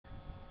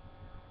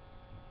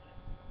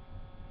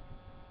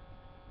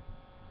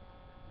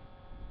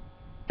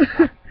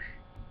Oh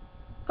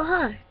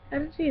hi, I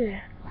didn't see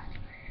that.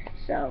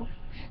 So,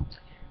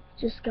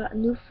 just got a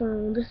new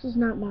phone. This is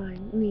not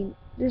mine. I mean,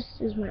 this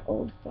is my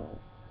old phone.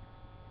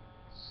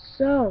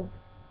 So,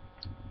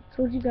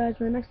 told you guys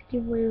my next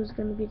giveaway was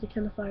gonna be the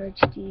Kindle Fire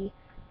HD.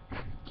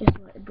 Guess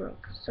what? It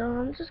broke. So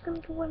I'm just gonna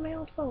give away my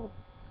old phone.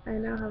 I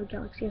now have a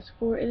Galaxy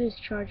S4. It is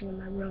charging in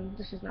my room.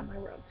 This is not my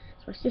room.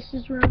 It's my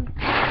sister's room.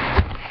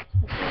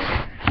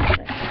 Okay.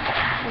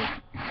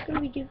 I'm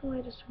gonna be giving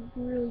away this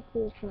really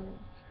cool phone.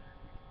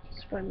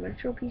 It's by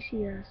Metro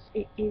PCS.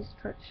 It is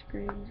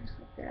touchscreen, just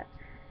like that.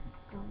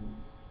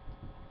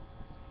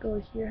 Go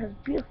here, has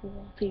beautiful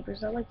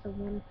wallpapers. I like the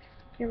one.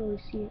 Can't really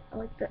see it. I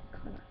like the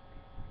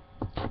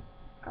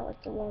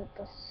one with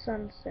the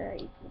sunset.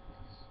 You can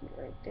see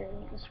right there.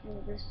 Just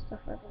move this stuff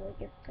out of the way.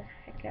 Get the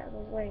heck out of the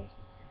way.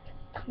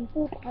 Okay.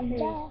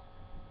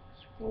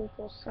 It's really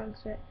cool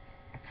sunset.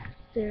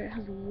 There, it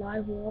has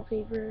live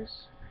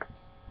wallpapers.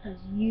 It has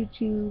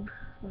YouTube.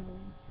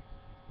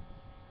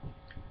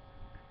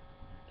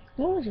 I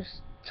want to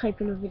just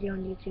type in a video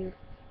on YouTube.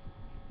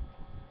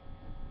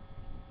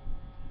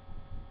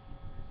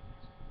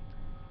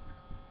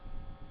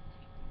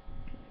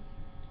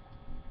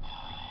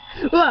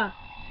 Ah!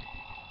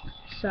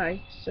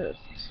 Sorry, so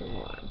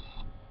long.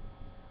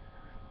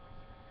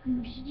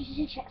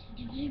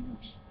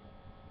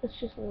 It's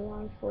just a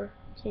line for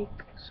take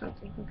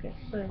something. Okay.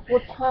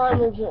 What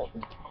time is it?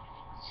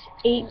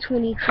 It's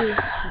 8:22.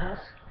 Yes.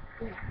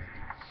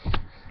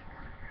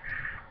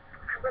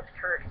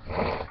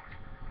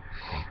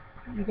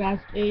 You guys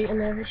ate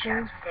and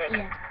everything?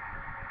 Yeah.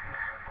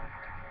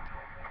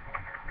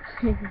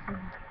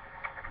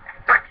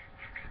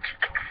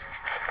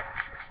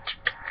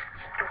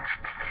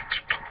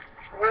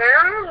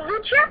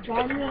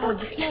 Daniel,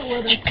 you can't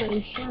wear that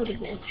same shirt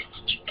again.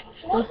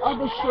 There's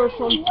other shirts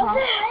on top.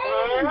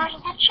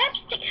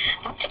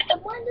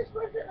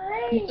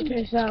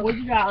 Okay, so What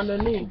you got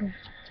underneath?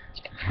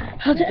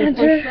 how to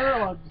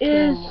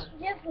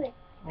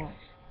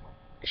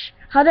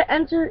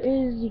enter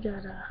is you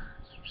gotta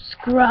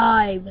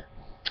subscribe,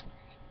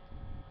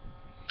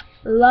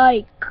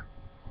 like,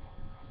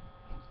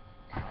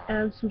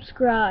 and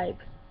subscribe,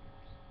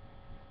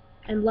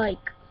 and like,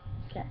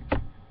 okay,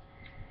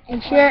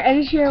 and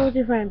share with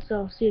your friends.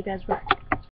 So see you guys, bye.